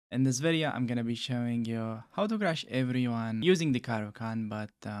In this video, I'm gonna be showing you how to crush everyone using the Karokan, but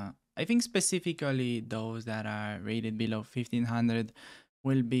I think specifically those that are rated below 1500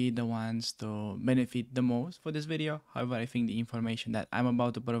 will be the ones to benefit the most for this video. However, I think the information that I'm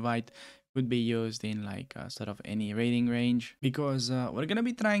about to provide could be used in like sort of any rating range because we're gonna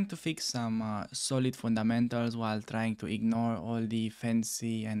be trying to fix some solid fundamentals while trying to ignore all the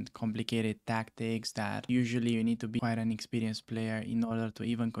fancy and complicated tactics that usually you need to be quite an experienced player in order to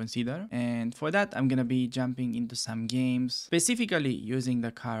even consider. And for that, I'm gonna be jumping into some games, specifically using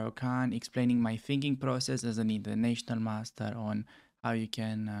the Karokan, explaining my thinking process as an international master on how you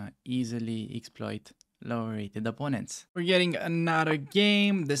can easily exploit lower rated opponents. We're getting another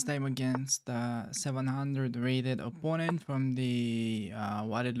game, this time against a 700 rated opponent from the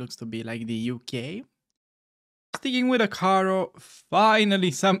what it looks to be like the UK. Sticking with a Caro, finally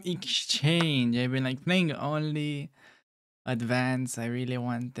some exchange. I've been like playing only advanced. I really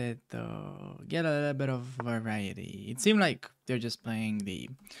wanted to get a little bit of variety. It seemed like they're just playing the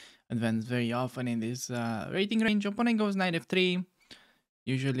advanced very often in this rating range. Opponent goes knight f3.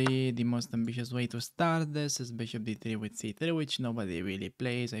 Usually the most ambitious way to start this is bishop d3 with c3, which nobody really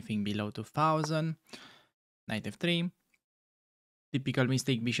plays, I think below 2000. Knight f3. Typical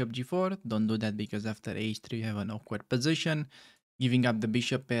mistake, bishop g4. Don't do that because after h3 you have an awkward position. Giving up the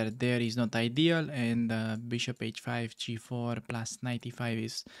bishop pair there is not ideal, and bishop h5, g4 plus knight e5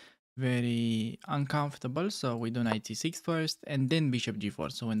 is very uncomfortable, so we do knight c6 first and then bishop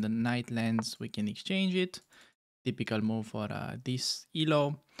g4. So when the knight lands we can exchange it. Typical move for this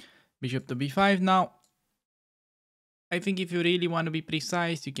elo. Bishop to b5 now. I think if you really want to be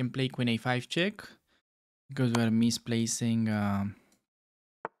precise, you can play queen a5 check because we're misplacing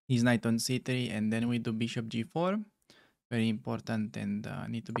his knight on c3, and then we do bishop g4. Very important, and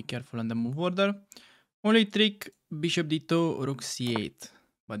need to be careful on the move order. Only trick, bishop d2, rook c8,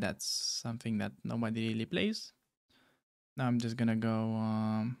 but that's something that nobody really plays. Now I'm just gonna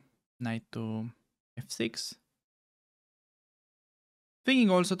go knight to f6.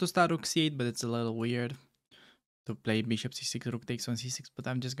 Thinking also to start rook c8, but it's a little weird to play bishop c6, rook takes on c6, but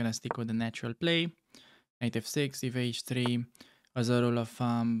I'm just gonna stick with the natural play. Knight f6, if h3. As a rule of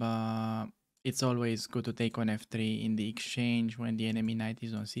thumb, it's always good to take on f3 in the exchange when the enemy knight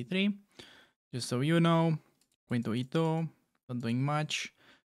is on c3. Just so you know, queen to e2, not doing much.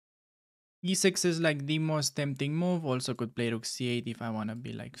 e6 is like the most tempting move. Also could play rook c8 if I want to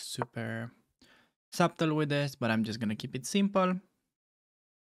be like super subtle with this, but I'm just gonna keep it simple.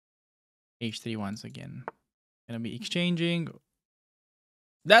 h3 once again. Gonna be exchanging.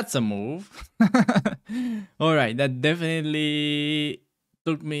 That's a move. All right, that definitely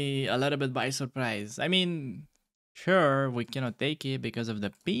took me a little bit by surprise. I mean, sure, we cannot take it because of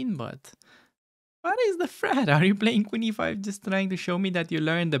the pin, but what is the threat? Are you playing queen e5 just trying to show me that you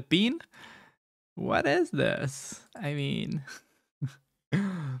learned the pin? What is this? I mean,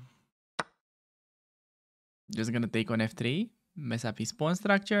 just gonna take on f3, mess up his pawn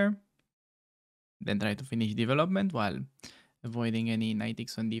structure, then try to finish development while avoiding any knight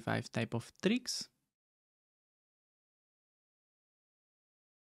takes on d5 type of tricks.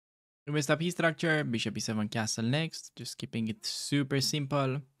 We messed up his structure, bishop e7 castle next, just keeping it super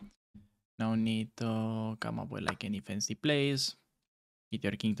simple. No need to come up with like any fancy plays. Get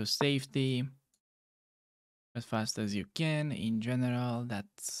your king to safety as fast as you can. In general,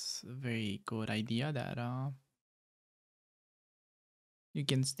 that's a very good idea that you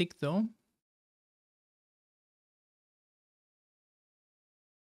can stick to.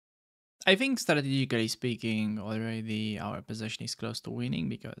 I think strategically speaking, already our position is close to winning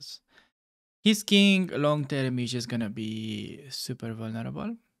because his king long term is just gonna be super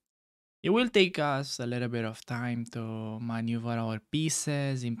vulnerable. It will take us a little bit of time to maneuver our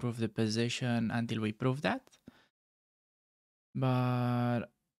pieces, improve the position until we prove that. But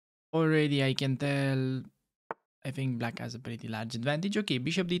already I can tell, I think black has a pretty large advantage. Okay,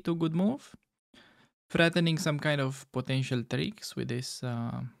 bishop d2, good move. Threatening some kind of potential tricks with this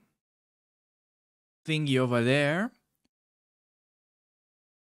thingy over there.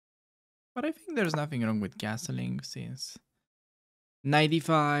 But I think there's nothing wrong with castling since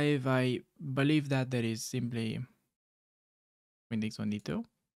 95, I believe that there is simply queen takes on d2.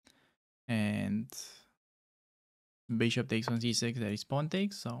 And bishop takes on c6, there is pawn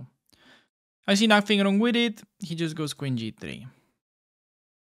takes, so I see nothing wrong with it. He just goes queen g3.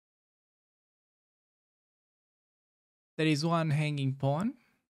 There is one hanging pawn.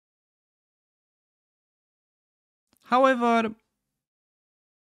 However,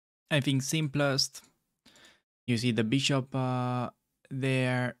 I think simplest, you see the bishop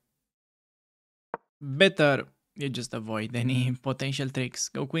there. Better you just avoid any potential tricks.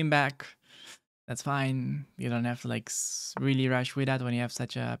 Go queen back. That's fine. You don't have to like really rush with that when you have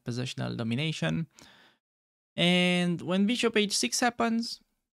such a positional domination. And when bishop h6 happens,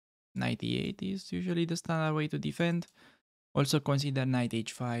 knight e8 is usually the standard way to defend. Also consider knight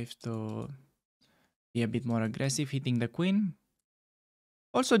h5 to be a bit more aggressive, hitting the queen.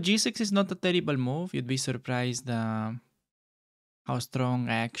 Also, g6 is not a terrible move. You'd be surprised how strong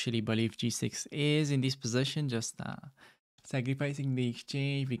I actually believe g6 is in this position. Just sacrificing the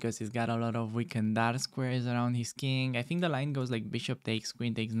exchange because he's got a lot of weakened dark squares around his king. I think the line goes like bishop takes,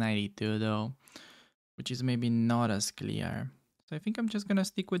 queen takes, knight e2 though, which is maybe not as clear. So I think I'm just gonna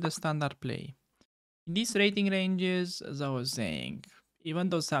stick with the standard play. In these rating ranges, as I was saying, even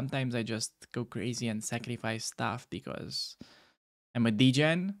though sometimes I just go crazy and sacrifice stuff because I'm a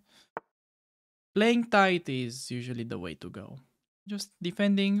degen, playing tight is usually the way to go. Just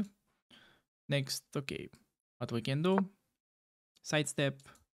defending. Next, okay, what we can do, sidestep.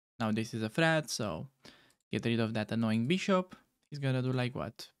 Now this is a threat, so get rid of that annoying bishop. He's gonna do like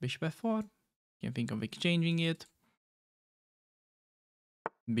what? Bishop f4. Can think of exchanging it.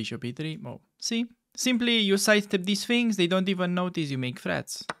 Bishop e3. Oh, see? Simply you sidestep these things, they don't even notice you make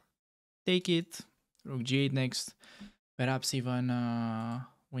threats. Take it. Rook g8 next. Perhaps even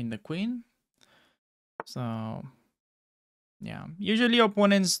win the queen. So yeah, usually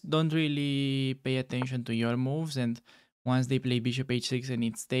opponents don't really pay attention to your moves, and once they play bishop h6 and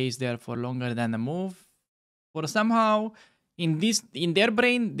it stays there for longer than the move, for somehow in their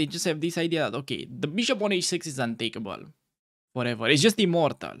brain they just have this idea that okay, the bishop on h6 is untakeable forever. It's just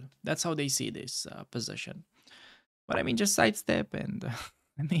immortal. That's how they see this position. But I mean, just sidestep, and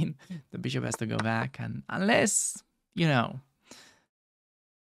I mean, the bishop has to go back, and unless you know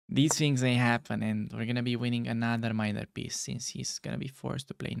these things may happen, and we're gonna be winning another minor piece since he's gonna be forced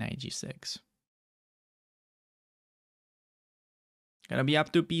to play knight g6. Gonna be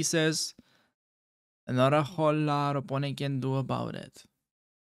up 2 pieces. Not a whole lot opponent can do about it.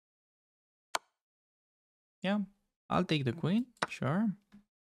 Yeah, I'll take the queen. Sure,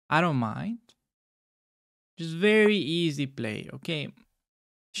 I don't mind. Just very easy play. Okay,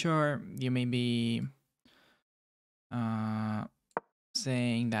 sure, you may be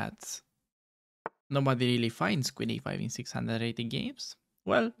saying that nobody really finds queen e5 in 680 games.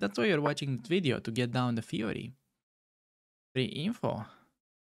 Well, that's why you're watching this video, to get down the theory. Free info.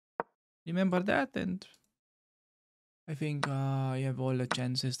 Remember that, and I think you have all the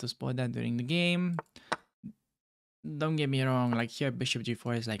chances to spot that during the game. Don't get me wrong, like here bishop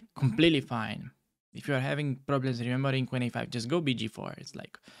g4 is like completely fine. If you're having problems remembering queen a5, just go bg4. It's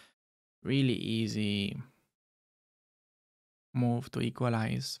like really easy move to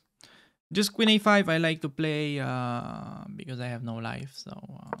equalize. Just queen a5 I like to play because I have no life, so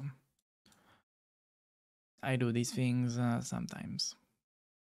I do these things sometimes.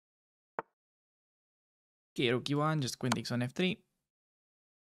 Okay, rook e1, just queen takes on f3.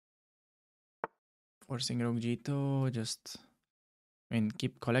 Forcing rook g2, just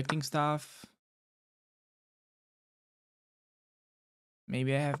keep collecting stuff.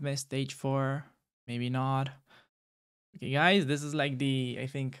 Maybe I have missed stage 4, maybe not. Okay, guys, this is like I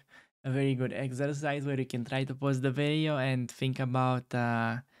think, a very good exercise where you can try to pause the video and think about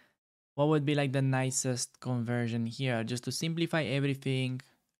what would be like the nicest conversion here, just to simplify everything,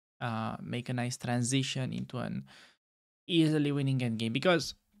 make a nice transition into an easily winning endgame.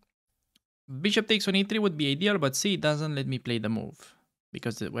 Because bishop takes on e3 would be ideal, but see, it doesn't let me play the move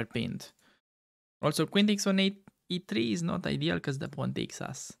because we're pinned. Also, queen takes on e3 is not ideal because the pawn takes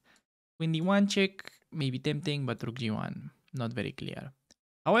us. Queen d1 check, maybe tempting, but rook g1, not very clear.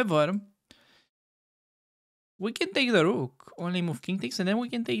 However, we can take the rook, only move king takes, and then we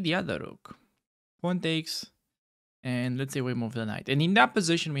can take the other rook. Pawn takes, and let's say we move the knight. And in that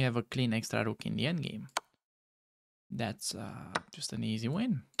position, we have a clean extra rook in the endgame. That's just an easy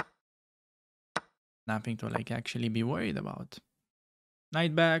win. Nothing to like actually be worried about.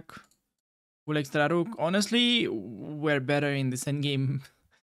 Knight back, full extra rook. Honestly, we're better in this endgame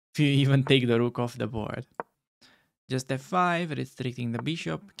if you even take the rook off the board. Just f5, restricting the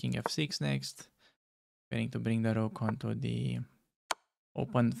bishop, king f6 next. Going to bring the rook onto the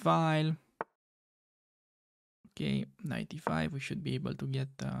open file. Okay, knight e5, we should be able to get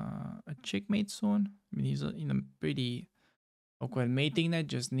a checkmate soon. I mean, he's in a pretty awkward mating net,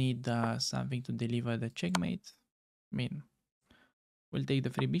 just need something to deliver the checkmate. I mean, we'll take the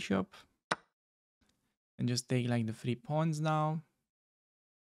free bishop and just take like the free pawns now.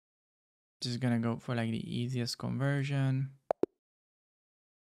 Just gonna go for like the easiest conversion.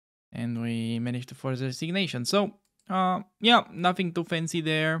 And we managed to force the resignation. So, yeah, nothing too fancy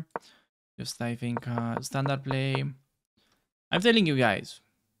there. Just I think standard play. I'm telling you guys,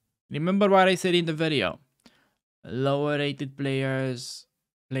 remember what I said in the video. Lower rated players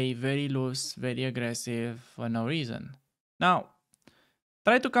play very loose, very aggressive for no reason. Now,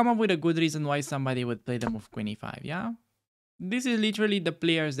 try to come up with a good reason why somebody would play the move Queen e5, yeah? This is literally the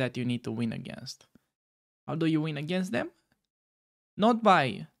players that you need to win against. How do you win against them? Not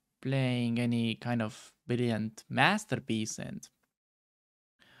by playing any kind of brilliant masterpiece and,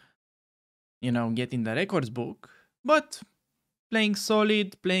 getting the records book, but playing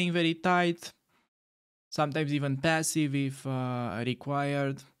solid, playing very tight, sometimes even passive if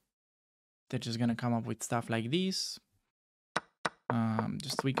required. They're just gonna come up with stuff like this.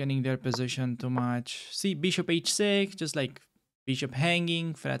 Just weakening their position too much. See, bishop h6, just like bishop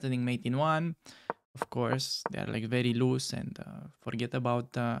hanging, threatening mate in one. Of course, they're like very loose and forget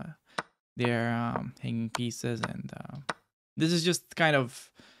about their hanging pieces. And this is just kind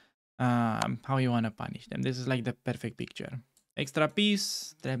of how you want to punish them. This is like the perfect picture. Extra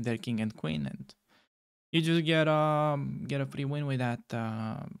piece, trap their king and queen, and you just get a free win with that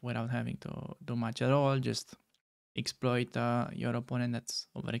without having to do much at all. Just exploit your opponent that's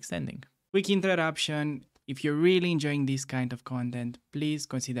overextending. Quick interruption. If you're really enjoying this kind of content, please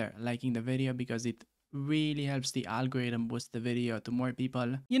consider liking the video because it really helps the algorithm boost the video to more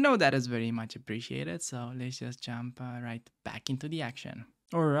people. You know that is very much appreciated, so let's just jump right back into the action.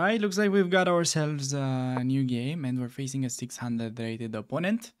 Alright, looks like we've got ourselves a new game and we're facing a 600 rated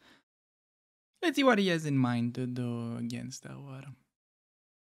opponent. Let's see what he has in mind to do against our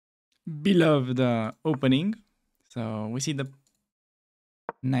beloved opening. So we see the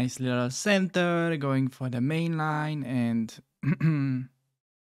nice little center going for the main line and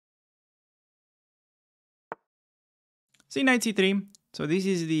see knight c3. So this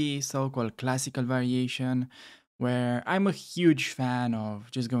is the so-called classical variation where I'm a huge fan of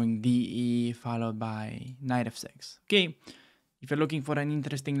just going DE followed by knight f6. Okay, if you're looking for an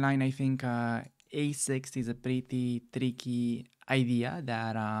interesting line, I think a6 is a pretty tricky idea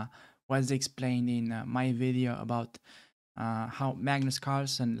that was explained in my video about how Magnus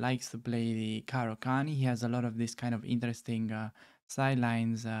Carlsen likes to play the Caro-Kann. He has a lot of this kind of interesting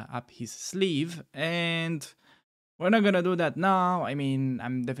sidelines up his sleeve, and we're not gonna do that now. I mean,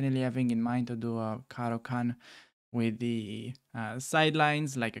 I'm definitely having in mind to do a Caro-Kann with the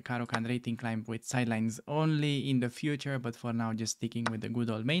sidelines, like a Caro-Kann rating climb with sidelines only in the future, but for now, just sticking with the good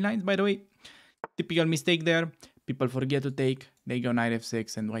old main lines. By the way, typical mistake there. People forget to take. They go knight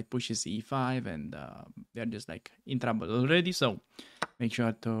f6 and white pushes e5 and they're just like in trouble already. So make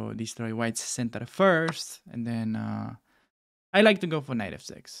sure to destroy white's center first. And then I like to go for knight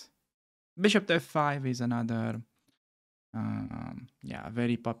f6. Bishop to f5 is another,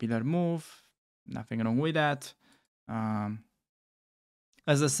 very popular move. Nothing wrong with that.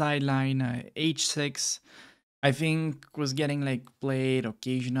 As a sideline, h6 I think was getting like played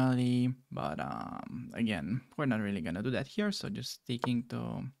occasionally, but again, we're not really gonna do that here. So just sticking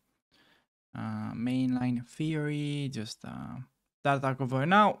to mainline theory, just Tartakower.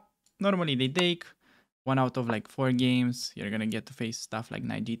 Now, normally they take 1 out of like 4 games. You're gonna get to face stuff like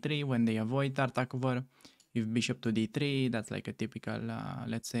knight g3 when they avoid Tartakower. If bishop to d3, that's like a typical,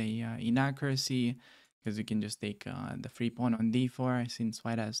 let's say, inaccuracy, because you can just take the free pawn on d4 since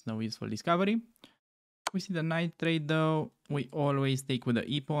white has no useful discovery. We see the knight trade though. We always take with the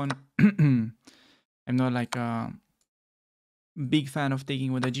e-pawn. I'm not like a big fan of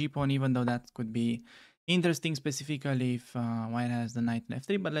taking with the g-pawn, even though that could be interesting specifically if white has the knight in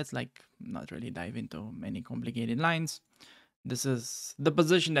f3. But let's like not really dive into many complicated lines. This is the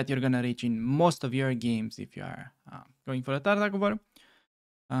position that you're gonna reach in most of your games if you are going for a Tartakower.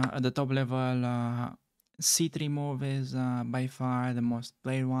 At the top level, c3 move is by far the most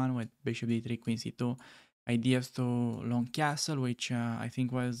played one with bishop d3, queen c2. Ideas to long castle, which I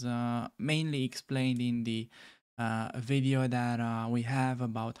think was mainly explained in the video that we have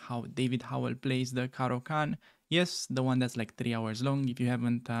about how David Howell plays the Caro-Kann. Yes, the one that's like 3 hours long. If you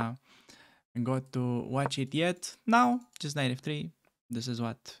haven't got to watch it yet, now just knight f3. This is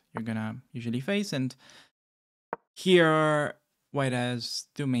what you're gonna usually face, and here white has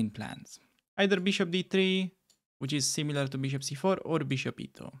 2 main plans. Either bishop d3, which is similar to bishop c4, or bishop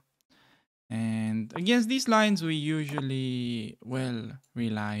e2. And against these lines, we usually,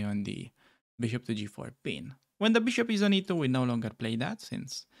 rely on the bishop to g4 pin. When the bishop is on e2, we no longer play that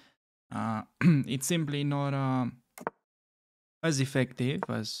since it's simply not as effective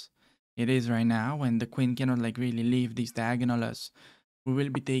as it is right now when the queen cannot like really leave this diagonal as we will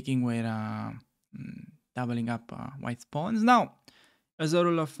be taking with doubling up white's pawns. Now, as a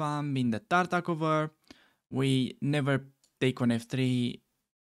rule of thumb in the Tartakower, we never take on f3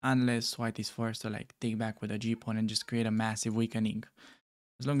 unless white is forced to like take back with a g pawn and just create a massive weakening.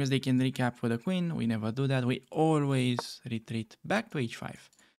 As long as they can recap with a queen, we never do that. We always retreat back to h5,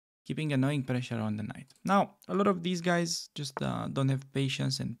 keeping annoying pressure on the knight. Now, a lot of these guys just don't have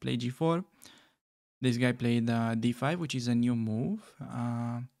patience and play g4. This guy played d5, which is a new move.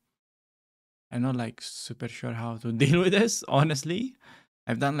 I'm not like super sure how to deal with this, honestly.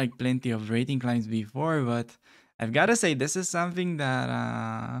 I've done like plenty of rating climbs before, but I've got to say this is something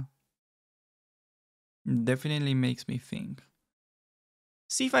that definitely makes me think.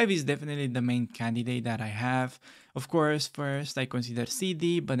 C5 is definitely the main candidate that I have. Of course, first I consider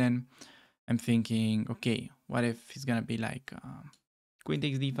CD, but then I'm thinking, okay, what if he's gonna be like queen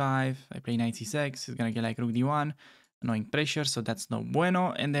takes d5, I play knight c6, he's gonna get like rook d1, annoying pressure, so that's no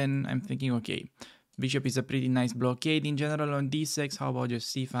bueno. And then I'm thinking, okay, bishop is a pretty nice blockade in general on d6, how about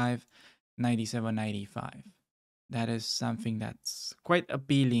just c5, knight d7, knight e5? That is something that's quite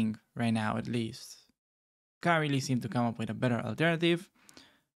appealing right now, at least. Can't really seem to come up with a better alternative.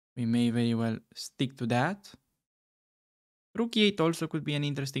 We may very well stick to that. Rook e8 also could be an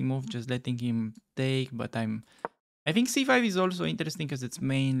interesting move, just letting him take, but I think c5 is also interesting because it's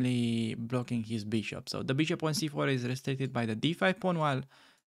mainly blocking his bishop. So the bishop on c4 is restricted by the d5 pawn, while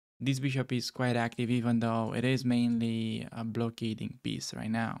this bishop is quite active, even though it is mainly a blockading piece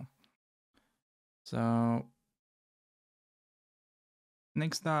right now. So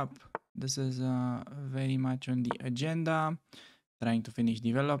next up, this is very much on the agenda. Trying to finish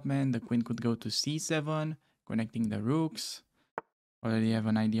development. The queen could go to c7, connecting the rooks. Already have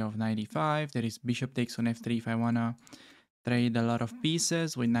an idea of knight e5. There is bishop takes on f3 if I wanna trade a lot of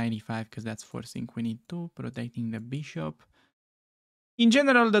pieces with knight e5 because that's forcing queen e2, protecting the bishop. In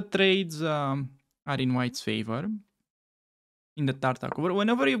general, the trades are in white's favor. In the Tartakower,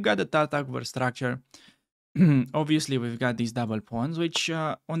 whenever you've got the Tartakower structure, obviously we've got these double pawns, which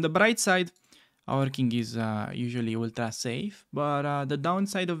on the bright side, our king is usually ultra safe, but the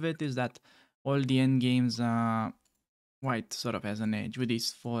downside of it is that all the endgames, white sort of has an edge with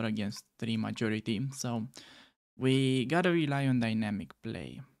this 4 against 3 majority, so we gotta rely on dynamic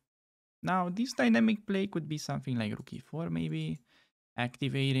play. Now, this dynamic play could be something like rook e4 maybe,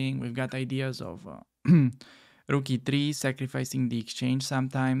 activating. We've got ideas of rook e3, sacrificing the exchange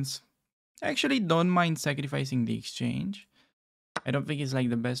sometimes. I actually don't mind sacrificing the exchange. I don't think it's like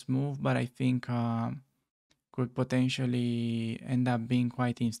the best move, but I think could potentially end up being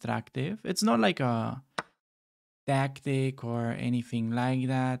quite instructive. It's not like a tactic or anything like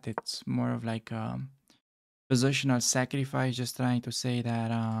that. It's more of like a positional sacrifice, just trying to say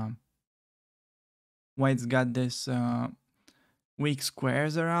that white's got this weak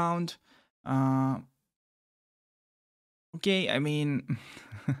squares around. Okay, I mean,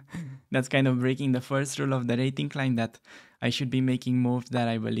 that's kind of breaking the first rule of the rating climb, that I should be making moves that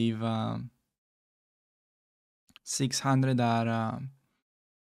I believe 600 are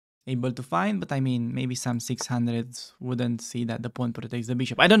able to find, but I mean, maybe some 600s wouldn't see that the pawn protects the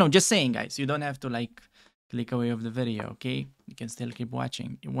bishop. I don't know, just saying, guys. You don't have to like click away of the video, okay? You can still keep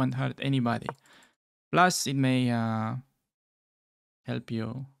watching. It won't hurt anybody. Plus, it may help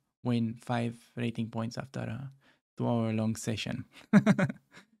you win 5 rating points after a 2-hour long session.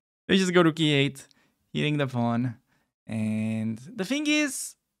 Let's just go to key 8, hitting the pawn. And the thing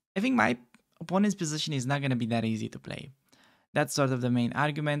is, I think my opponent's position is not going to be that easy to play. That's sort of the main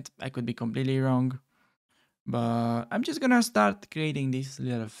argument. I could be completely wrong. But I'm just going to start creating these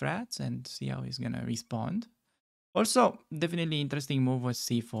little threats and see how he's going to respond. Also, definitely interesting move was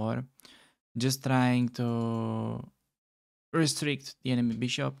c4. Just trying to restrict the enemy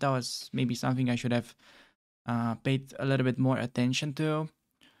bishop. That was maybe something I should have paid a little bit more attention to.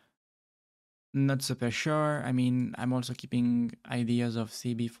 Not super sure. I mean, I'm also keeping ideas of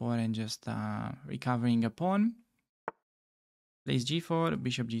cb4 and just recovering a pawn. Plays g4,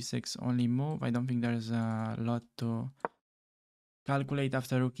 bishop g6 only move. I don't think there's a lot to calculate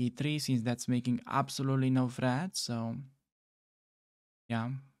after rook e3 since that's making absolutely no threat. So yeah,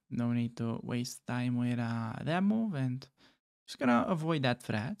 no need to waste time with that move, and just gonna avoid that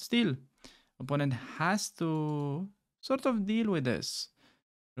threat. Still, opponent has to sort of deal with this.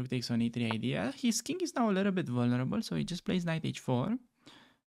 Rook takes on e3 idea. His king is now a little bit vulnerable, so he just plays knight h4.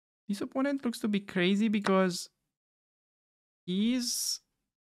 This opponent looks to be crazy because he's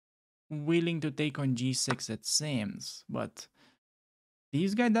willing to take on g6, it seems, but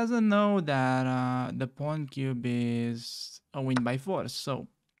this guy doesn't know that the pawn cube is a win by force. So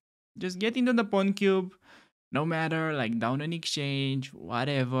just get into the pawn cube, no matter like down on exchange,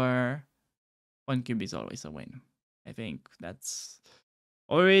 whatever. Pawn cube is always a win. I think that's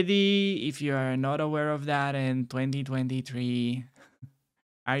already, if you are not aware of that in 2023,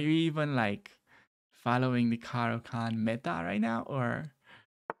 Are you even like following the Karo Khan meta right now? Or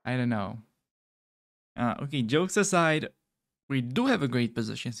I don't know. Okay, jokes aside, we do have a great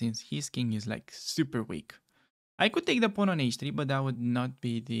position since his king is like super weak. I could take the pawn on h3, but that would not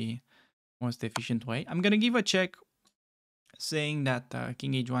be the most efficient way. I'm gonna give a check saying that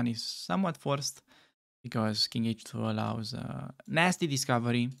king h1 is somewhat forced because king h2 allows nasty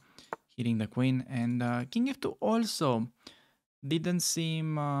discovery, hitting the queen, and king f2 also didn't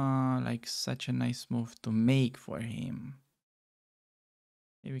seem like such a nice move to make for him.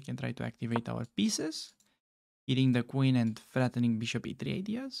 Maybe we can try to activate our pieces, hitting the queen and threatening bishop e3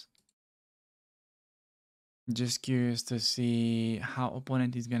 ideas. Just curious to see how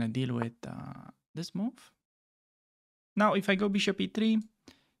opponent is gonna deal with this move. Now, if I go bishop e3,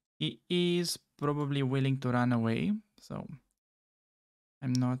 he is probably willing to run away, so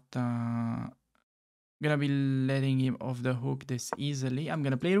I'm not gonna be letting him off the hook this easily. I'm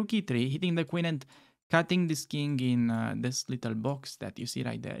gonna play rook e3, hitting the queen and cutting this king in this little box that you see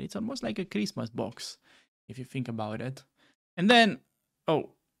right there. It's almost like a Christmas box, if you think about it. And then,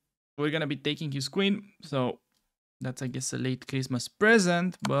 oh, we're gonna be taking his queen, so that's, I guess, a late Christmas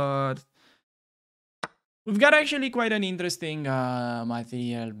present, but we've got actually quite an interesting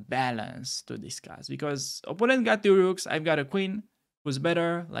material balance to discuss because opponent got two rooks, I've got a queen who's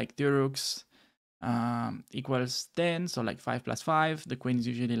better, like two rooks equals 10, so like 5 plus 5. The queen is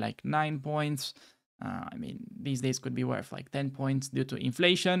usually like 9 points. I mean, these days could be worth like 10 points due to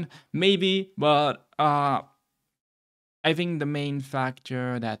inflation, maybe, but I think the main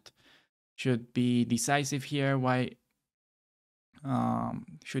factor that should be decisive here, why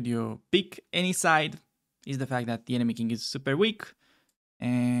should you pick any side, is the fact that the enemy king is super weak,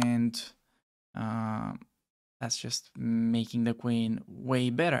 and that's just making the queen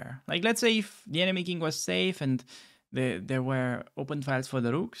way better. Like, let's say if the enemy king was safe and there were open files for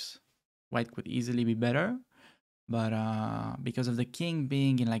the rooks, white could easily be better. But because of the king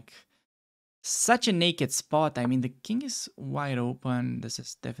being in like such a naked spot, I mean, the king is wide open. This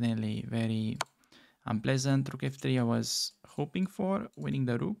is definitely very unpleasant. Rook f3, I was hoping for winning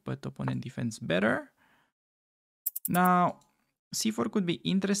the rook, but opponent defends better. Now, c4 could be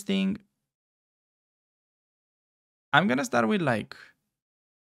interesting. I'm gonna start with like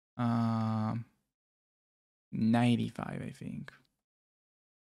 95, I think.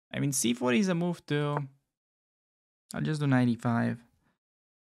 I mean, c4 is a move too. I'll just do 95.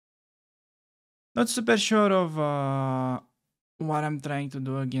 Not super sure of what I'm trying to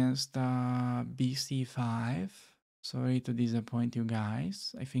do against bc5. Sorry to disappoint you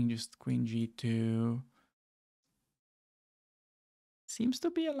guys. I think just queen g2 seems to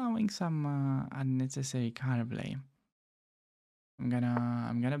be allowing some unnecessary card play. I'm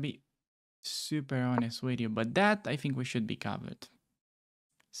gonna be super honest with you, but that I think we should be covered.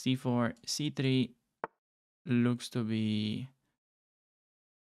 c4, c3 looks to be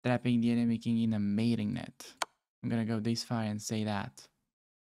trapping the enemy king in a mating net. I'm gonna go this far and say that.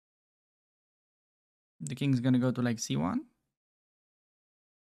 The king's gonna go to like c1.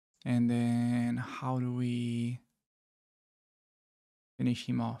 And then how do we finish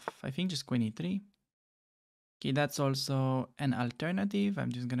him off? I think just queen e3. Okay, that's also an alternative.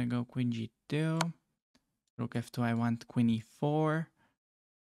 I'm just gonna go queen g2. Rook f2, I want queen e4.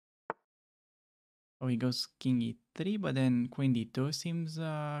 Oh, he goes king e3, but then queen d2 seems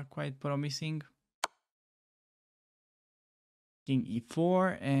quite promising. King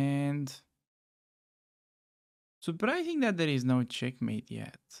e4, and surprising that there is no checkmate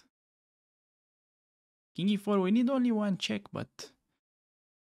yet. King e4, we need only one check, but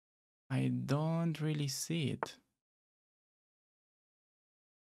I don't really see it.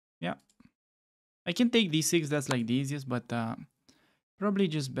 Yeah. I can take d6, that's like the easiest, but probably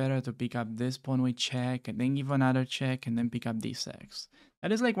just better to pick up this pawn with check, and then give another check, and then pick up d6.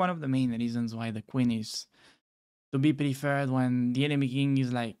 That is like one of the main reasons why the queen is to be preferred when the enemy king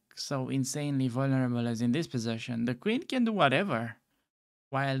is like so insanely vulnerable as in this position. The queen can do whatever,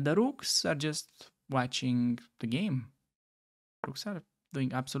 while the rooks are just watching the game. Rooks are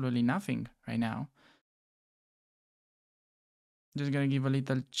doing absolutely nothing right now. Just gonna give a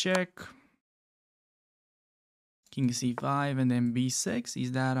little check. King c5 and then b6.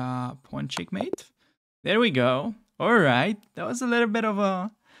 Is that a pawn checkmate? There we go. All right. That was a little bit of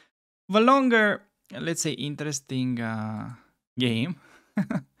a longer, let's say, interesting game.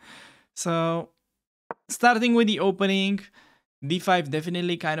 So, starting with the opening, d5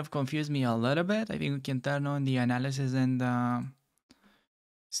 definitely kind of confused me a little bit. I think we can turn on the analysis and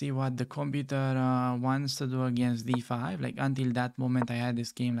see what the computer wants to do against d5. Like, until that moment, I had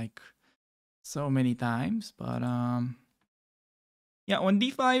this game like so many times, but Yeah, on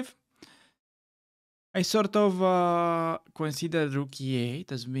d5, I sort of considered rook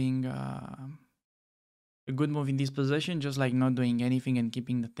e8 as being a good move in this position, just like not doing anything and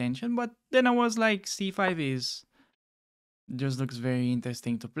keeping the tension. But then I was like, c5 is just looks very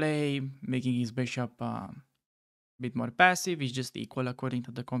interesting to play, making his bishop a bit more passive. It's just equal according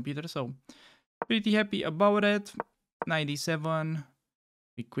to the computer, so pretty happy about it. 97.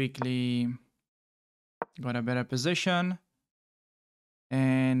 We quickly got a better position.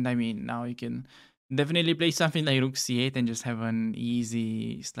 And I mean, now you can definitely play something like rook c8 and just have an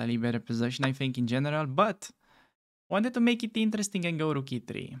easy, slightly better position, I think, in general. But wanted to make it interesting and go rook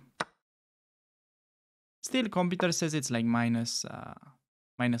e3. Still, computer says it's like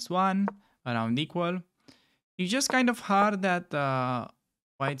 -1, around equal. It's just kind of hard that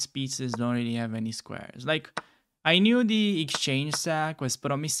white's pieces don't really have any squares. Like, I knew the exchange sack was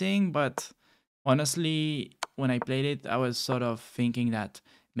promising, but honestly, when I played it, I was sort of thinking that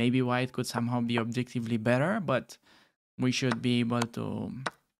maybe white could somehow be objectively better, but we should be able to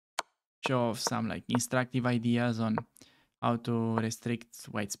show off some like instructive ideas on how to restrict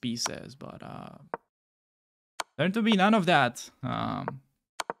white's pieces, but turned to be none of that.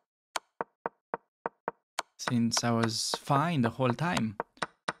 Since I was fine the whole time.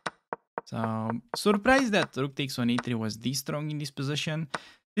 So, surprised that rook takes on e3 was this strong in this position.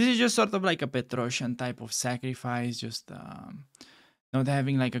 This is just sort of like a Petrosian type of sacrifice, just not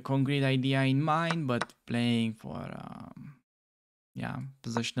having like a concrete idea in mind, but playing for, yeah,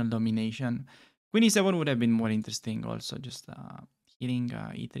 positional domination. Queen e7 would have been more interesting also, just hitting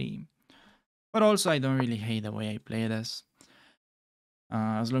e3. But also, I don't really hate the way I play this.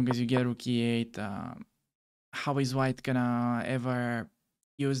 As long as you get rook e8, how is white gonna ever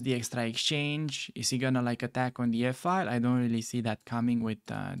use the extra exchange? Is he gonna like attack on the f file? I don't really see that coming with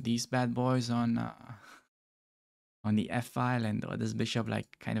these bad boys on the f file, and this bishop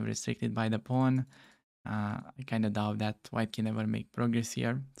like kind of restricted by the pawn. I kind of doubt that white can ever make progress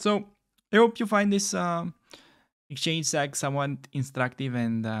here. So I hope you find this exchange sack somewhat instructive,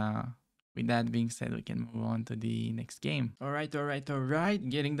 and with that being said, we can move on to the next game. All right.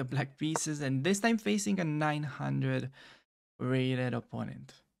 Getting the black pieces, and this time facing a 900 rated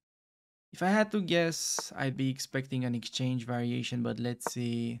opponent. If I had to guess, I'd be expecting an exchange variation, but let's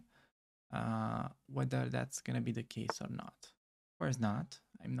see whether that's gonna be the case or not. Of course not.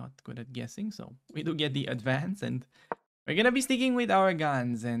 I'm not good at guessing, so we do get the advance, and we're gonna be sticking with our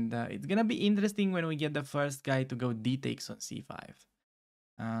guns, and it's gonna be interesting when we get the first guy to go d takes on c5.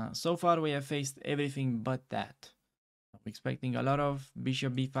 So far, we have faced everything but that. I'm expecting a lot of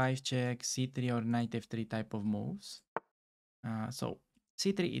bishop b5 check, c3 or knight f3 type of moves. So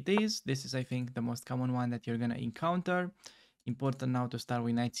c3 it is. This is, I think, the most common one that you're gonna encounter. Important now to start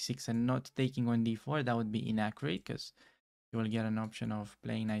with knight c6 and not taking on d4. That would be inaccurate because you will get an option of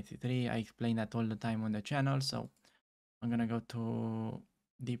playing knight c3. I explain that all the time on the channel, so I'm gonna go too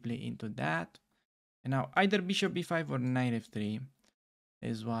deeply into that. And now either bishop b5 or knight f3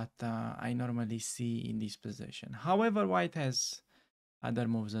 is what I normally see in this position. However, white has other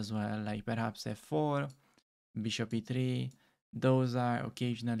moves as well, like perhaps f4, bishop e3. Those are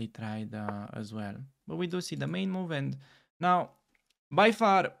occasionally tried as well. But we do see the main move, and now, by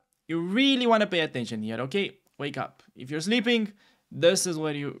far, you really want to pay attention here, okay? Wake up. If you're sleeping, this is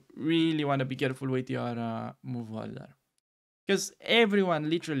where you really want to be careful with your move holder. Because everyone,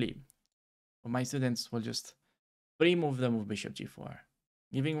 literally, my students will just pre-move the move bishop g4,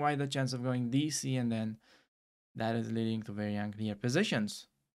 giving white the chance of going dc, and then that is leading to very unclear positions.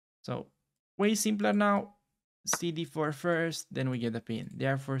 So, way simpler now. cd4 first, then we get the pin. They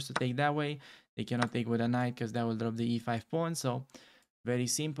are forced to take that way. They cannot take with a knight because that will drop the e5 pawn. So, very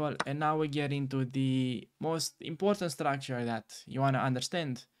simple. And now we get into the most important structure that you want to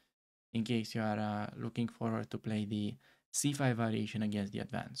understand in case you are looking forward to play the c5 variation against the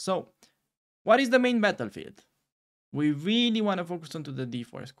advance. So, what is the main battlefield? We really want to focus onto the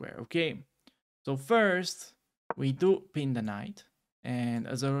d4 square, okay? So first, we do pin the knight. And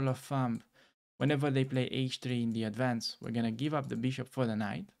as a rule of thumb, whenever they play h3 in the advance, we're going to give up the bishop for the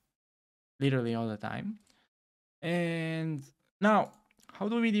knight. Literally all the time. And now, how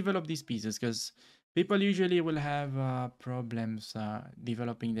do we develop these pieces? Because people usually will have problems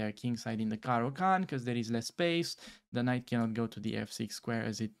developing their king side in the Caro-Kann because there is less space. The knight cannot go to the f6 square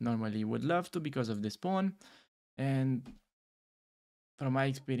as it normally would love to because of this pawn. And from my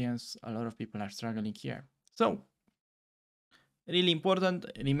experience, a lot of people are struggling here. So, really important,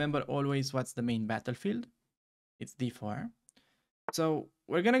 remember always what's the main battlefield. It's d4. So,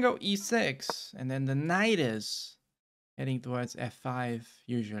 we're gonna go e6, and then the knight is heading towards f5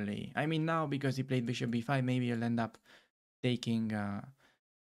 usually. I mean, now because he played bishop b5, maybe you'll end up taking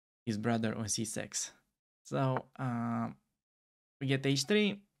his brother on c6. So we get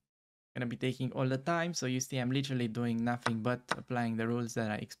h3. Gonna be taking all the time. So you see I'm literally doing nothing but applying the rules that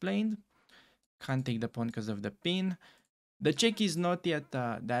I explained. Can't take the pawn because of the pin. The check is not yet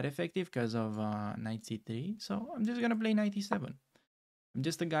that effective because of knight c3. So I'm just gonna play knight e7. I'm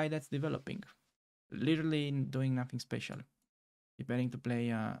just a guy that's developing. Literally doing nothing special. Preparing to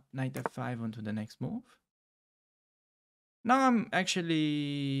play knight f5 onto the next move. Now I'm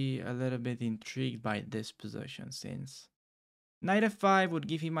actually a little bit intrigued by this position since knight f5 would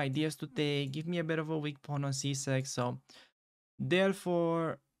give him ideas to take, give me a bit of a weak pawn on c6. So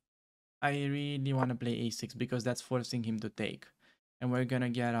therefore, I really want to play a6 because that's forcing him to take. And we're going to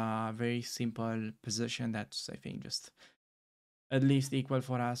get a very simple position that's, I think, just at least equal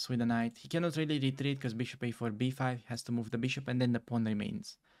for us with the knight. He cannot really retreat because bishop a4, b5 has to move the bishop and then the pawn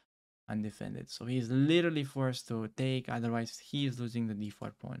remains undefended. So he's literally forced to take, otherwise he is losing the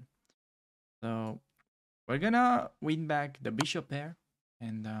d4 pawn. So we're gonna win back the bishop pair,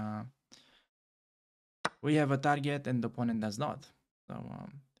 and we have a target and the opponent does not. So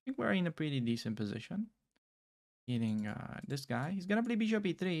I think we're in a pretty decent position. Hitting this guy. He's gonna play bishop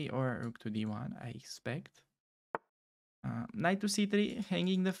e3 or rook to d1, I expect. Knight to c3,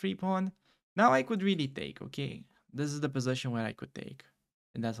 hanging the free pawn. Now I could really take, okay? This is the position where I could take.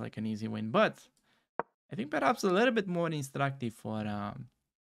 And that's like an easy win. But I think perhaps a little bit more instructive for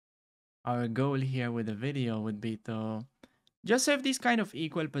our goal here with the video would be to just have this kind of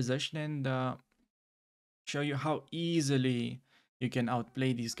equal position and show you how easily you can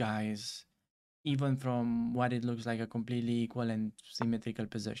outplay these guys, even from what it looks like a completely equal and symmetrical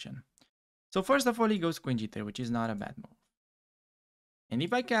position. So first of all, he goes queen g3, which is not a bad move. And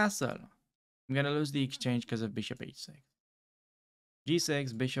if I castle, I'm gonna lose the exchange because of bishop h6.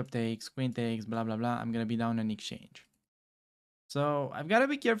 g6, bishop takes, queen takes, blah blah blah. I'm gonna be down an exchange. So I've gotta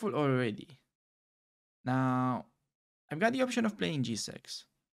be careful already. Now, I've got the option of playing g6.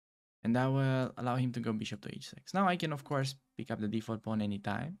 And that will allow him to go bishop to h6. Now I can, of course, pick up the d4 pawn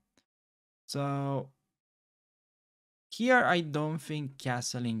anytime. So here, I don't think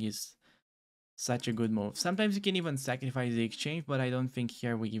castling is such a good move. Sometimes you can even sacrifice the exchange, but I don't think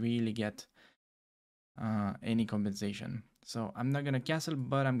here we really get any compensation. So I'm not going to castle,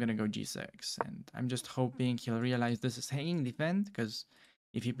 but I'm going to go g6. And I'm just hoping he'll realize this is hanging defend, because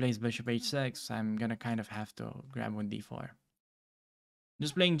if he plays bishop h6, I'm going to kind of have to grab on d4.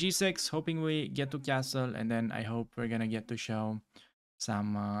 Just playing g6, hoping we get to castle, and then I hope we're gonna get to show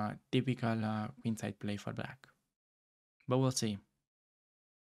some typical queenside play for black. But we'll see.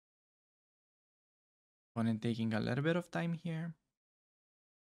 Opponent taking a little bit of time here.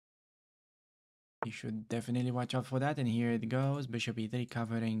 He should definitely watch out for that, and here it goes. Bishop e3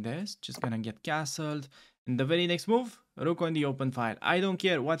 covering this, just gonna get castled. And the very next move, rook on the open file. I don't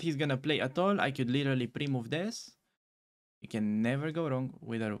care what he's gonna play at all. I could literally pre-move this. You can never go wrong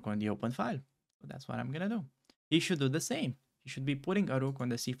with a rook on the open file. So that's what I'm gonna do. He should do the same. He should be putting a rook on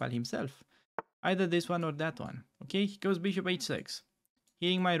the c file himself. Either this one or that one. Okay, he goes bishop h6.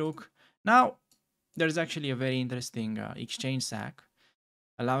 Hitting my rook. Now, there's actually a very interesting exchange sack.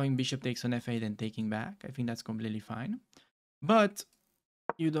 Allowing bishop takes on f8 and taking back. I think that's completely fine. But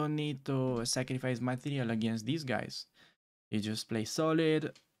you don't need to sacrifice material against these guys. You just play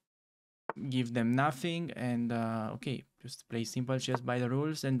solid, give them nothing, and okay, just play simple chess by the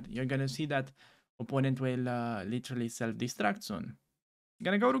rules, and you're gonna see that opponent will literally self-destruct soon. I'm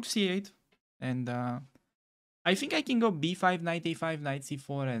gonna go rook c8, and I think I can go b5, knight a5, knight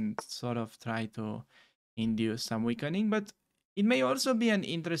c4, and sort of try to induce some weakening, but it may also be an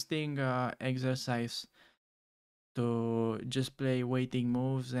interesting exercise to just play waiting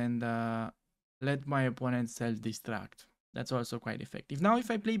moves and let my opponent self-destruct. That's also quite effective. Now, if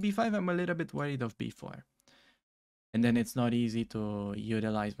I play b5, I'm a little bit worried of b4. And then it's not easy to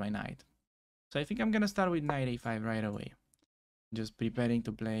utilize my knight. So I think I'm going to start with knight a5 right away. Just preparing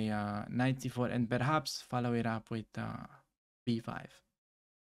to play knight c4 and perhaps follow it up with b5.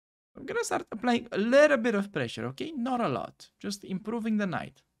 I'm going to start applying a little bit of pressure, okay? Not a lot. Just improving the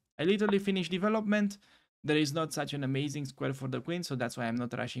knight. I literally finished development. There is not such an amazing square for the queen, so that's why I'm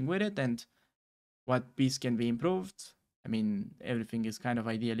not rushing with it. And what piece can be improved? I mean, everything is kind of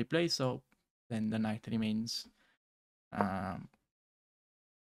ideally placed, so then the knight remains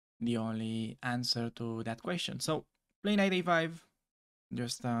the only answer to that question. So, play knight a5,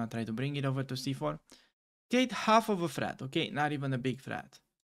 just try to bring it over to c4. Get half of a frat, okay? Not even a big frat.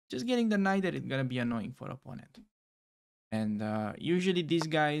 Just getting the knight that is gonna be annoying for opponent. And usually these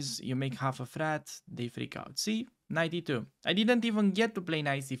guys, you make half a frat, they freak out. See? Knight e2. I didn't even get to play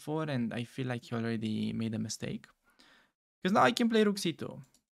knight c4, and I feel like he already made a mistake. Because now I can play rook c2,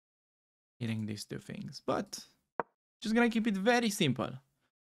 hitting these two things. But just gonna keep it very simple.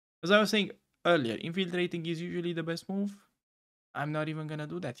 As I was saying earlier, infiltrating is usually the best move. I'm not even gonna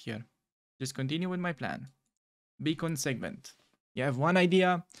do that here. Just continue with my plan. Be consequent. You have one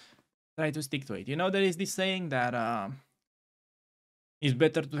idea, try to stick to it. You know, there is this saying that it's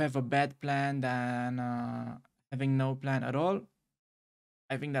better to have a bad plan than having no plan at all.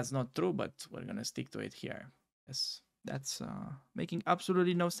 I think that's not true, but we're gonna stick to it here. Yes, that's making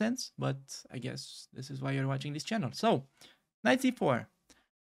absolutely no sense, but I guess this is why you're watching this channel. So, knight c4.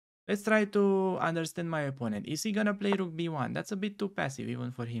 Let's try to understand my opponent. Is he gonna play rook b1? That's a bit too passive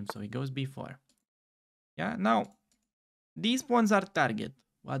even for him, so he goes b4. Yeah, now, these pawns are target.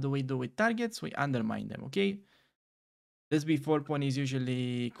 What do we do with targets? We undermine them, okay? This b4 pawn is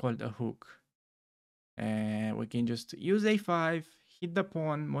usually called a hook. And we can just use a5, hit the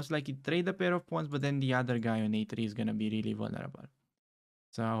pawn, most likely trade a pair of pawns, but then the other guy on a3 is gonna be really vulnerable.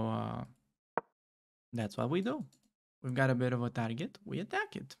 So that's what we do. We've got a bit of a target, we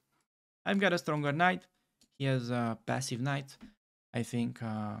attack it. I've got a stronger knight. He has a passive knight. I think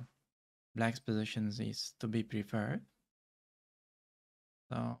black's positions is to be preferred.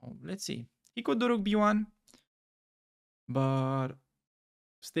 So let's see. He could do rook b1, but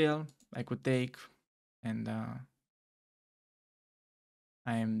still I could take, and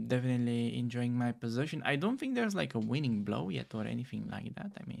I am definitely enjoying my position. I don't think there's like a winning blow yet or anything like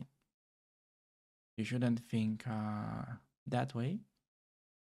that. I mean, you shouldn't think that way.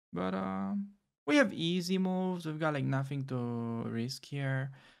 But we have easy moves. We've got like nothing to risk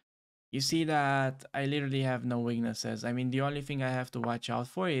here. You see that I literally have no weaknesses. I mean, the only thing I have to watch out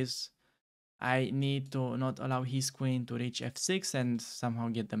for is I need to not allow his queen to reach f6 and somehow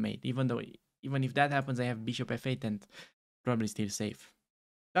get the mate. Even if that happens, I have bishop f8 and probably still safe.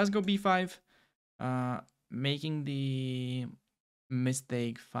 Let's go b5. Making the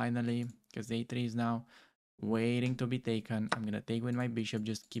mistake finally, because a3 is now waiting to be taken. I'm gonna take with my bishop,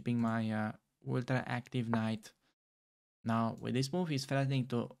 just keeping my ultra active knight. Now with this move, he's threatening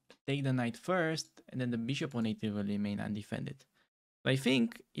to take the knight first, and then the bishop on a3 will remain undefended. So I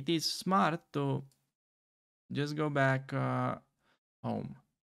think it is smart to just go back home.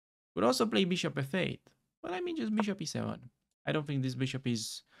 Could also play bishop f8, but I mean just bishop e7. I don't think this bishop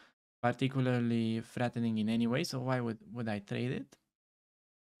is particularly threatening in any way, so why would I trade it?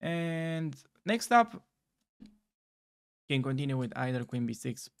 And next up, can continue with either queen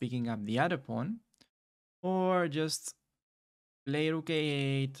b6, picking up the other pawn, or just play rook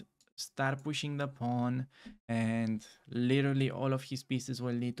a8, start pushing the pawn, and literally all of his pieces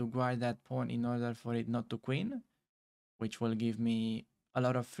will need to guard that pawn in order for it not to queen, which will give me a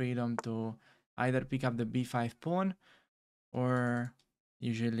lot of freedom to either pick up the b5 pawn or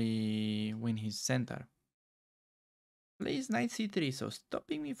usually win his center. Plays knight c3, so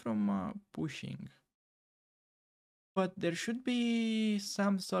stopping me from pushing. But there should be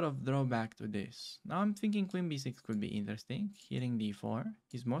some sort of drawback to this. Now I'm thinking queen b6 could be interesting. Hitting d4.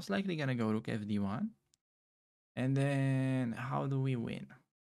 He's most likely gonna go rook fd1. And then how do we win?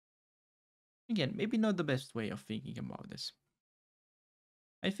 Again, maybe not the best way of thinking about this.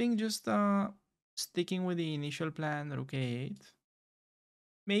 I think just sticking with the initial plan, rook a8.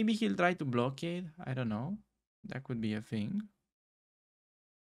 Maybe he'll try to blockade. I don't know. That could be a thing.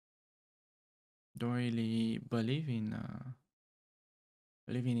 Don't really believe in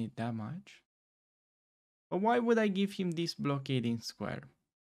it that much. But why would I give him this blockading square?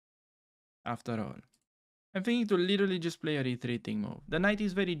 After all, I'm thinking to literally just play a retreating move. The knight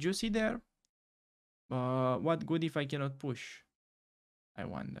is very juicy there. But what good if I cannot push? I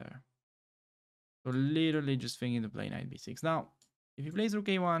wonder. So literally just thinking to play knight b6. Now, if he plays rook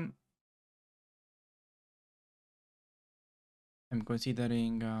a1, I'm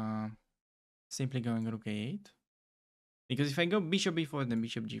considering simply going rook a8. Because if I go bishop b4, then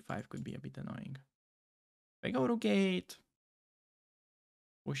bishop g5 could be a bit annoying. If I go rook a8,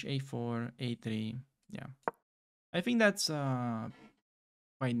 push a4, a3, yeah. I think that's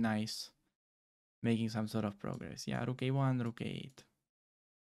quite nice. Making some sort of progress. Yeah, rook a1, rook a8.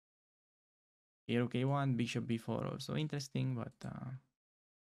 Okay, rook a1, bishop b4 also interesting, but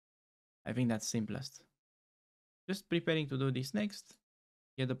I think that's simplest. Just preparing to do this next.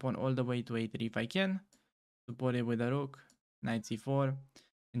 Get the pawn all the way to a3 if I can. Support it with a rook, knight c4,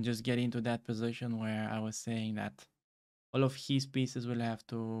 and just get into that position where I was saying that all of his pieces will have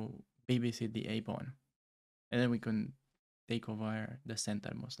to babysit the a pawn. And then we can take over the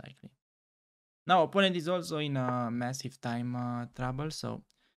center most likely. Now, opponent is also in a massive time trouble, so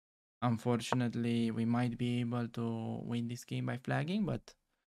unfortunately, we might be able to win this game by flagging, but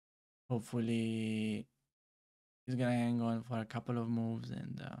hopefully He's gonna hang on for a couple of moves,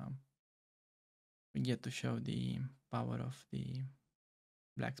 and we get to show the power of the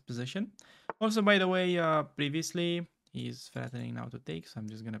black's position. Also, by the way, previously he's threatening now to take, so I'm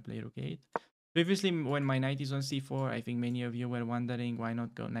just gonna play rook 8. Previously, when my knight is on c4, I think many of you were wondering why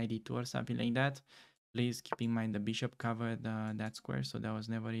not go knight e2 or something like that. Please keep in mind the bishop covered that square, so that was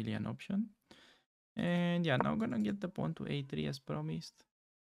never really an option. And yeah, now I'm gonna get the pawn to a3 as promised.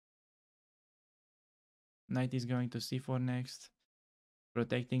 Knight is going to c4 next,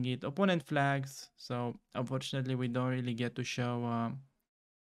 protecting it. Opponent flags, so unfortunately we don't really get to show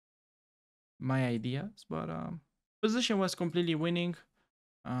my ideas, but position was completely winning.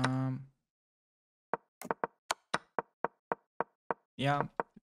 Um, yeah,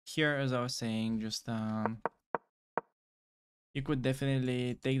 here as I was saying, just you could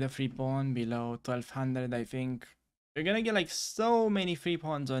definitely take the free pawn below 1200. I think you're gonna get like so many free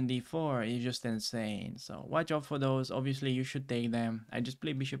pawns on d4. It's just insane. So watch out for those. Obviously, you should take them. I just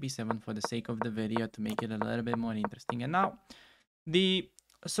play bishop e7 for the sake of the video to make it a little bit more interesting. And now the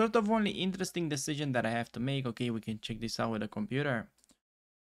sort of only interesting decision that I have to make. Okay, we can check this out with a computer.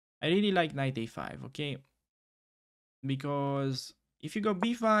 I really like knight a5. Okay, because if you go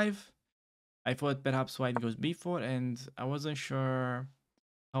b5, I thought perhaps white goes b4, and I wasn't sure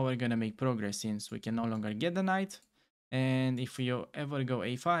how we're gonna make progress since we can no longer get the knight. And if we ever go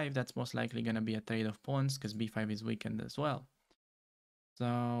a5, that's most likely gonna be a trade of pawns because b5 is weakened as well.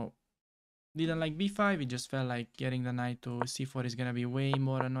 So didn't like b5, it just felt like getting the knight to c4 is gonna be way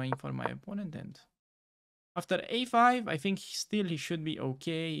more annoying for my opponent. And after a5, I think still he should be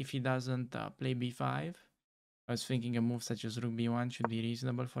okay if he doesn't play b5. I was thinking a move such as rook b1 should be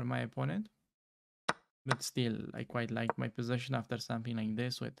reasonable for my opponent. But still, I quite like my position after something like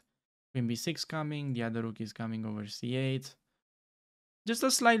this with queen b6 coming, the other rook is coming over c8. Just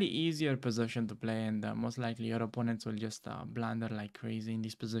a slightly easier position to play, and most likely your opponents will just blunder like crazy in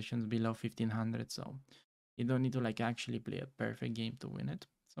these positions below 1500. So you don't need to like actually play a perfect game to win it.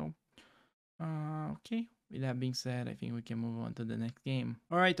 So okay, with that being said, I think we can move on to the next game.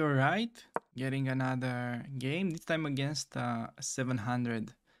 All right. Getting another game, this time against a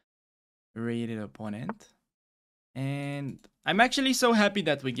 700 rated opponent. And I'm actually so happy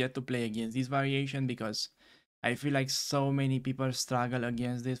that we get to play against this variation because I feel like so many people struggle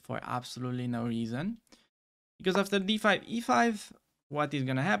against this for absolutely no reason. Because after d5, e5, what is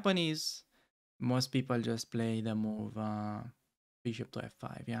gonna happen is most people just play the move bishop to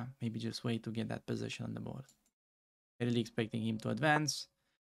f5. Yeah, maybe just wait to get that position on the board. Really expecting him to advance.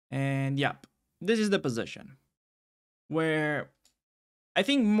 And yep, this is the position where I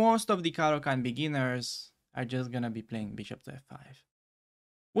think most of the Caro-Kann beginners are just gonna be playing bishop to f5.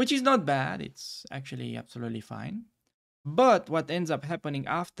 Which is not bad, it's actually absolutely fine. But what ends up happening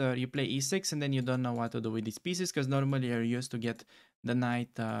after you play e6 and then you don't know what to do with these pieces because normally you're used to get the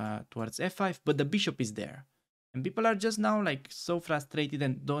knight towards f5, but the bishop is there. And people are just now like so frustrated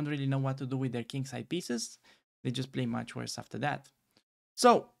and don't really know what to do with their kingside pieces. They just play much worse after that.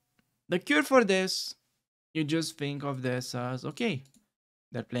 So the cure for this, you just think of this as, okay,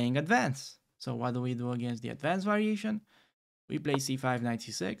 they're playing advance. So what do we do against the advance variation? We play c5, knight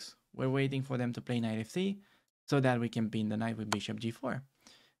c6. We're waiting for them to play knight f3 so that we can pin the knight with bishop g4.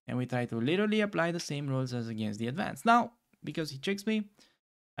 And we try to literally apply the same rules as against the advance. Now, because he tricks me,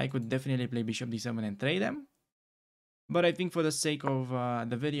 I could definitely play bishop d7 and trade them. But I think for the sake of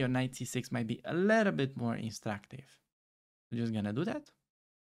the video, knight c6 might be a little bit more instructive. I'm just gonna do that.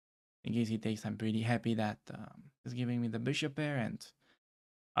 In case he takes, I'm pretty happy that he's giving me the bishop pair, and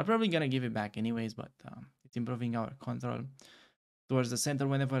I'm probably gonna give it back anyways, but it's improving our control towards the center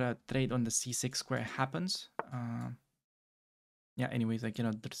whenever a trade on the c6 square happens. Yeah, anyways, I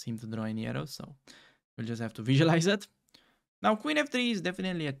cannot seem to draw any arrows, so we'll just have to visualize it. Now, queen f3 is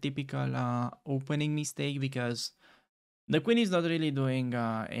definitely a typical opening mistake because the queen is not really doing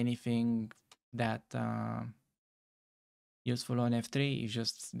anything that useful on f3. It's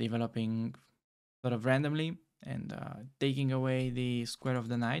just developing sort of randomly and taking away the square of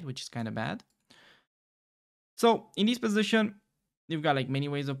the knight, which is kind of bad. So in this position, you've got like many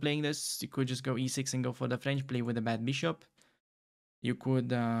ways of playing this. You could just go e6 and go for the French play with a bad bishop. You could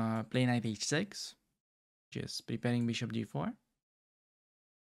play knight h6, just preparing bishop g4.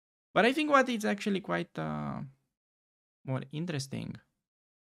 But I think what is actually quite more interesting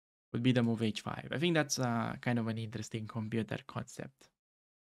would be the move h5. I think that's kind of an interesting computer concept.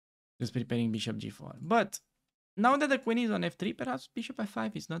 Just preparing bishop g4. But now that the queen is on f3, perhaps bishop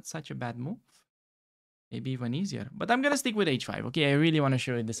f5 is not such a bad move. Maybe even easier. But I'm going to stick with h5. Okay, I really want to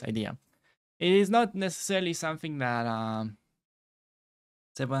show you this idea. It is not necessarily something that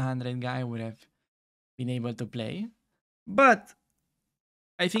 700 guy would have been able to play. But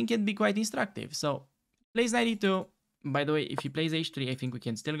I think it'd be quite instructive. So plays 92. By the way, if he plays h3, I think we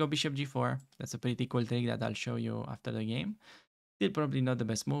can still go bishop g4. That's a pretty cool trick that I'll show you after the game. Still probably not the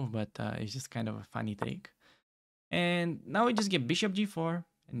best move, but it's just kind of a funny trick. And now we just get bishop g4,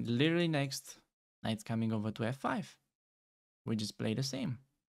 and literally next, knight's coming over to f5. We just play the same.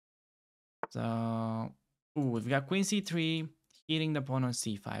 So, ooh, we've got queen c3, hitting the pawn on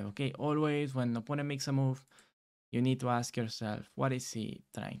c5. Okay, always when the opponent makes a move, you need to ask yourself, what is he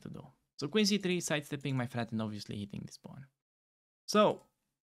trying to do? So queen c3, sidestepping my threat and obviously hitting this pawn. So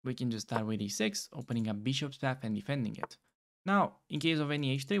we can just start with e6, opening up bishop's path and defending it. Now, in case of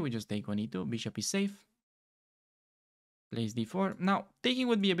any h3, we just take on e2, bishop is safe, plays d4. Now, taking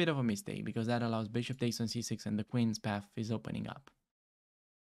would be a bit of a mistake because that allows bishop takes on c6 and the queen's path is opening up.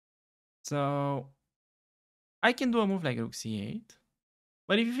 So I can do a move like rook c8,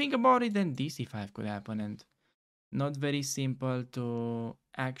 but if you think about it, then dc5 could happen and not very simple to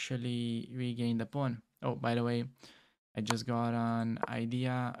actually regain the pawn. Oh, by the way, I just got an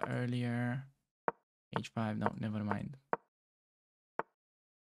idea earlier. h5, no, never mind.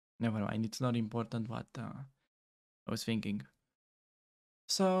 Never mind, it's not important what I was thinking.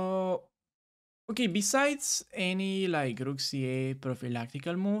 So, okay, besides any like rook c8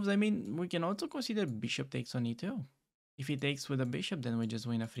 prophylactical moves, I mean, we can also consider bishop takes on e2. If he takes with a bishop, then we just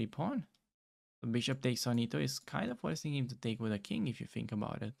win a free pawn. The bishop takes on e2 is kind of forcing him to take with a king if you think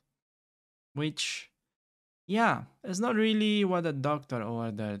about it. Which, yeah, it's not really what the doctor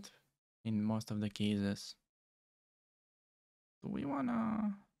ordered in most of the cases. Do we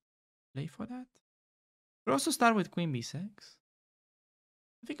wanna play for that? We'll also start with queen b6.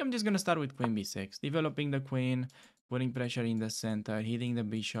 I think I'm just gonna start with queen b6, developing the queen, putting pressure in the center, hitting the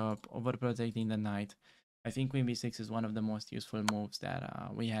bishop, overprotecting the knight. I think queen b6 is one of the most useful moves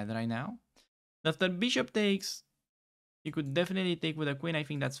that we had right now. After bishop takes, you could definitely take with a queen. I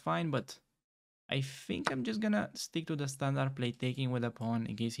think that's fine, but I think I'm just gonna stick to the standard play, taking with a pawn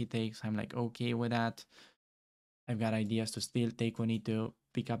in case he takes. I'm like okay with that. I've got ideas to still take on e2,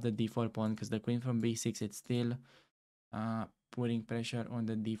 pick up the d4 pawn because the queen from b6, it's still putting pressure on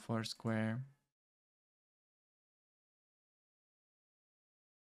the d4 square.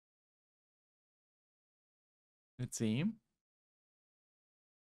 Let's see.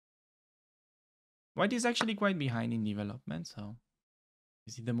 White is actually quite behind in development, so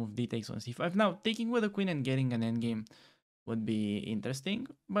you see the move d takes on c5. Now, taking with the queen and getting an endgame would be interesting,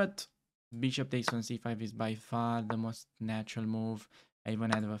 but bishop takes on c5 is by far the most natural move. I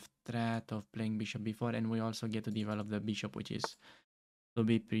even had a threat of playing bishop before, and we also get to develop the bishop, which is to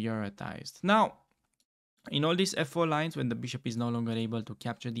be prioritized. Now, in all these f4 lines, when the bishop is no longer able to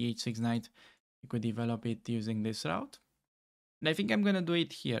capture the h6 knight, you could develop it using this route. And I think I'm gonna do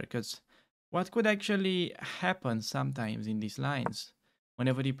it here, because what could actually happen sometimes in these lines,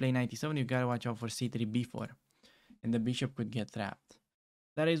 whenever you play 97, you gotta watch out for c3, b4, and the bishop could get trapped.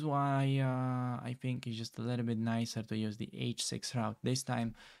 That is why I think it's just a little bit nicer to use the h6 route this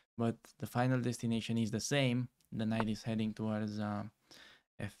time, but the final destination is the same. The knight is heading towards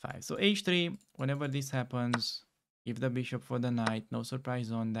f5. So h3, whenever this happens, give the bishop for the knight. No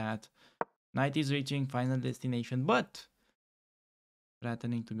surprise on that. Knight is reaching final destination, but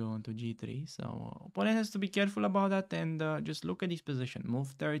threatening to go on to g3. So opponent has to be careful about that and just look at this position. Move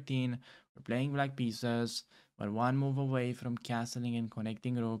 13. We're playing black pieces. We're one move away from castling and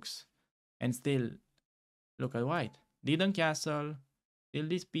connecting rooks. And still, look at white. Didn't castle. Still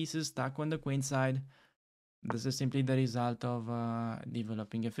these pieces stuck on the queen side. This is simply the result of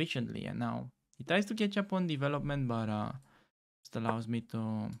developing efficiently. And now he tries to catch up on development, but just allows me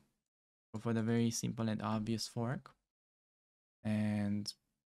to go for the very simple and obvious fork. And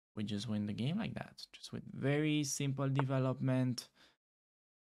we just win the game like that. Just with very simple development,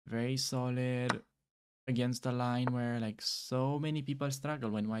 very solid against a line where like so many people struggle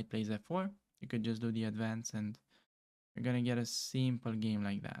when white plays f4. You could just do the advance and you're gonna get a simple game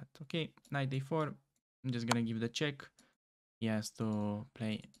like that. Okay, knight a4. I'm just gonna give the check. He has to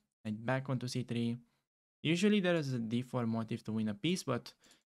play knight back onto c3. Usually there is a d4 motive to win a piece, but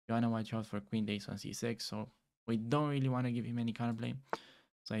you wanna watch out for queen takes on c6. So we don't really want to give him any counterplay.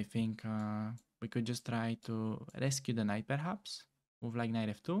 So I think we could just try to rescue the knight perhaps. Move like knight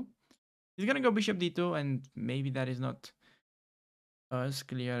f2. He's gonna go bishop d2 and maybe that is not as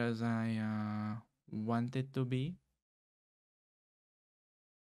clear as I want it to be.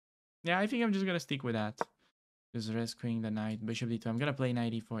 Yeah, I think I'm just gonna stick with that. Just rescuing the knight, bishop d2. I'm gonna play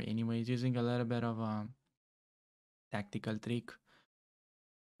knight e4 anyways, using a little bit of a tactical trick.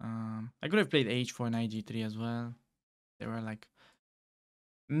 I could have played h4, knight g3 as well. There were like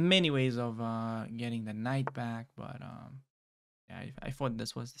many ways of getting the knight back, but yeah, I thought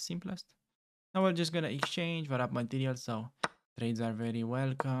this was the simplest. Now we're just gonna exchange for up materials, so trades are very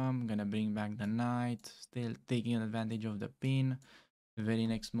welcome. Gonna bring back the knight, still taking advantage of the pin. The very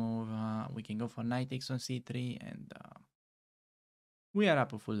next move, we can go for knight takes on c3, and we are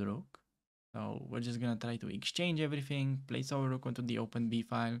up a full rook. So we're just gonna try to exchange everything, place our rook onto the open b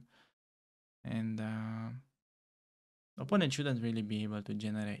file, and the opponent shouldn't really be able to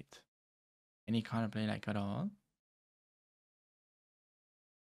generate any counterplay like at all.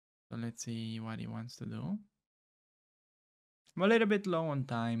 So let's see what he wants to do. I'm a little bit low on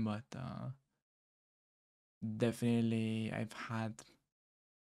time, but definitely I've had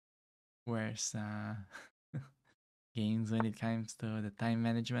worse games when it comes to the time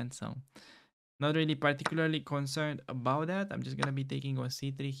management. So not really particularly concerned about that. I'm just gonna be taking on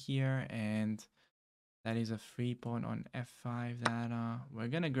c3 here, and that is a free pawn on f5 that we're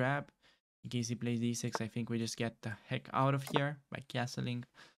gonna grab. In case he plays d6, I think we just get the heck out of here by castling.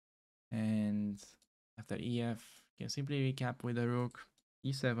 And after ef, you can simply recap with a rook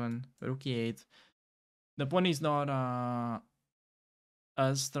e7, rook e8. The pawn is not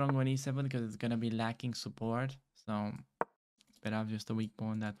as strong on e7 because it's gonna be lacking support. So perhaps just a weak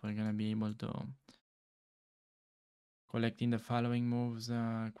pawn that we're gonna be able to collect in the following moves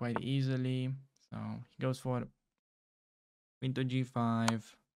quite easily. So he goes for queen to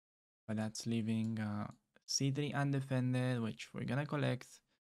g5, but that's leaving c3 undefended, which we're gonna collect.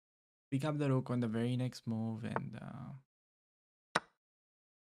 Pick up the rook on the very next move, and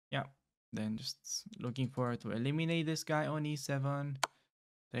yeah, then just looking forward to eliminate this guy on e7.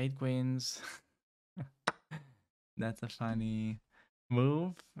 Trade queens. That's a funny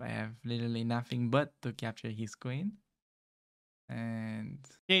move. I have literally nothing but to capture his queen. And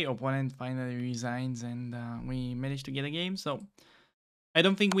okay, opponent finally resigns, and we managed to get a game. So I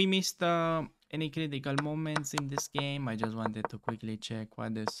don't think we missed any critical moments in this game. I just wanted to quickly check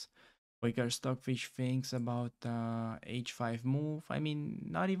what this Wicker Stockfish thinks about h5 move. I mean,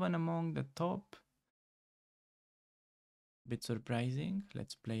 not even among the top. Bit surprising.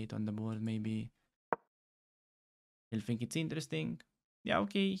 Let's play it on the board. Maybe he'll think it's interesting. Yeah,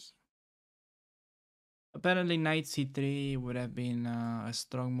 okay. Apparently knight c3 would have been a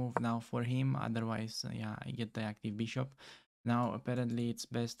strong move now for him. Otherwise, yeah, I get the active bishop. Now, apparently it's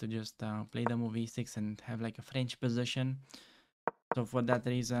best to just play the move e6 and have like a French position. So for that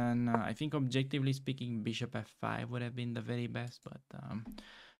reason, I think objectively speaking, bishop f5 would have been the very best, but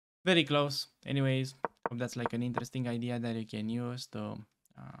very close. Anyways, hope that's like an interesting idea that you can use to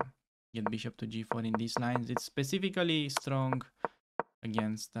get bishop to g4 in these lines. It's specifically strong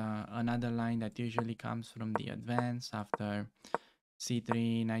against another line that usually comes from the advance after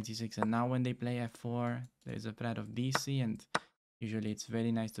c3, knight c6, and now when they play f4, there's a threat of dc, and usually it's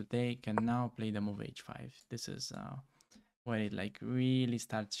very nice to take, and now play the move h5. This is where it like really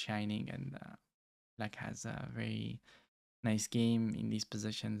starts shining, and black has a very nice game in these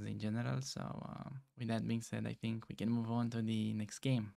positions in general. So with that being said, I think we can move on to the next game.